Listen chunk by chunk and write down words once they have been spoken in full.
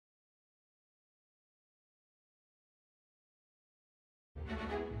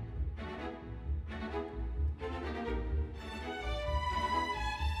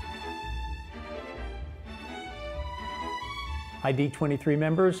Hi D23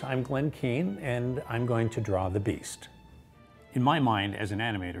 members, I'm Glen Keane and I'm going to draw the Beast. In my mind as an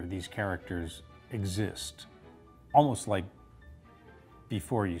animator, these characters exist almost like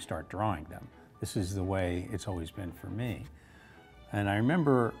before you start drawing them. This is the way it's always been for me. And I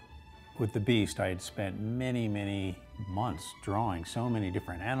remember with the Beast, I had spent many months drawing so many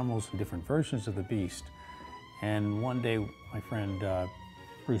different animals and different versions of the Beast. And one day my friend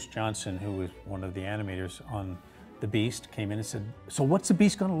Bruce Johnson, who was one of the animators on the Beast, came in and said, "So what's the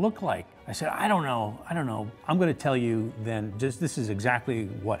Beast going to look like?" I said, I don't know. I'm going to tell you then, this is exactly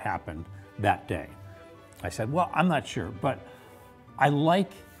what happened that day. I said, well, I'm not sure, but I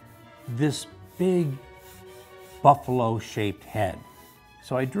like this big buffalo-shaped head.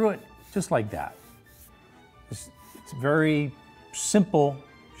 So I drew it just like that. It's a very simple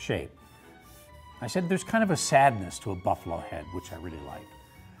shape. I said there's kind of a sadness to a buffalo head, which I really like.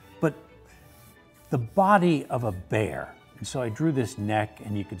 But the body of a bear. And so I drew this neck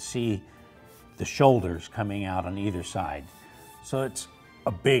and you could see the shoulders coming out on either side. So it's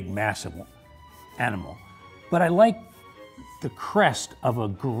a big, massive animal. But I like the crest of a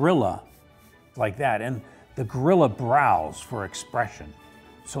gorilla like that, and the gorilla brows for expression.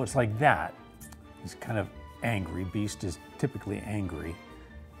 So it's like that. He's kind of angry. Beast is typically angry.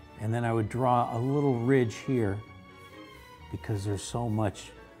 And then I would draw a little ridge here because there's so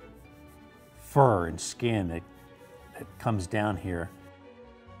much fur and skin that comes down here.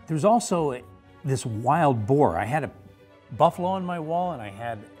 There's also this wild boar. I had a buffalo on my wall and I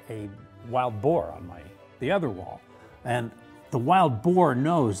had a wild boar on the other wall. And the wild boar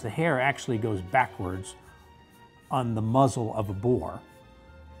nose, the hair actually goes backwards on the muzzle of a boar.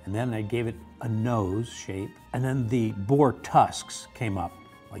 And then I gave it a nose shape. And then the boar tusks came up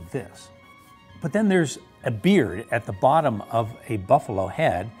like this. But then there's a beard at the bottom of a buffalo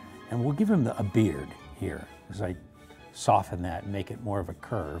head, and we'll give him a beard here as I soften that and make it more of a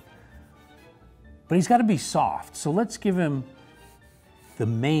curve. But he's got to be soft, so let's give him the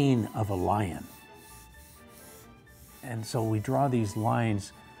mane of a lion. And so we draw these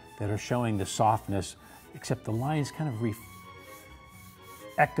lines that are showing the softness, except the lines kind of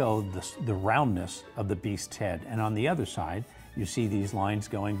echo the roundness of the beast's head. And on the other side, you see these lines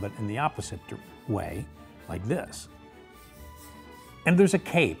going, but in the opposite way, like this. And there's a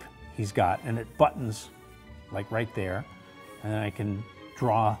cape he's got, and it buttons like right there. And then I can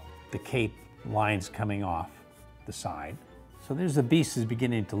draw the cape lines coming off the side. So there's the Beast is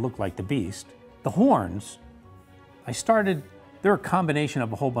beginning to look like the Beast. The horns, they're a combination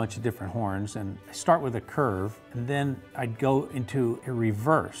of a whole bunch of different horns, and I start with a curve, and then I'd go into a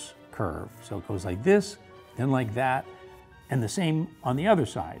reverse curve. So it goes like this, then like that, and the same on the other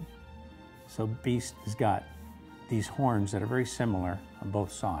side. So Beast has got these horns that are very similar on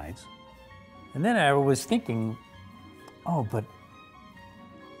both sides. And then I was thinking, oh, but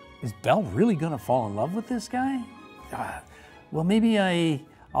is Belle really gonna fall in love with this guy? Well, maybe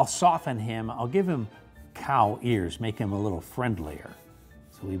I'll soften him. I'll give him cow ears, make him a little friendlier.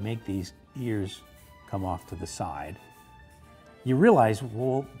 So we make these ears come off to the side. You realize,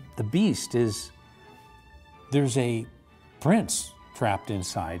 well, the Beast there's a prince trapped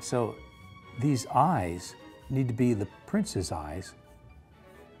inside. So these eyes need to be the prince's eyes.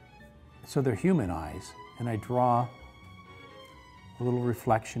 So they're human eyes. And I draw a little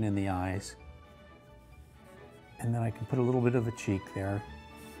reflection in the eyes. And then I can put a little bit of a cheek there.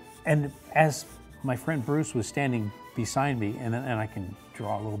 And as my friend Bruce was standing beside me, and I can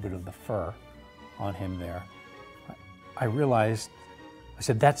draw a little bit of the fur on him there, I realized, I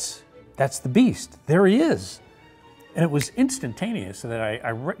said, that's the Beast. There he is. And it was instantaneous, so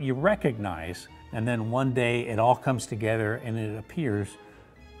that you recognize, and then one day it all comes together and it appears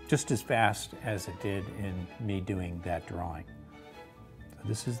just as fast as it did in me doing that drawing. So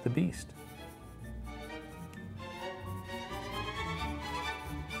this is the Beast.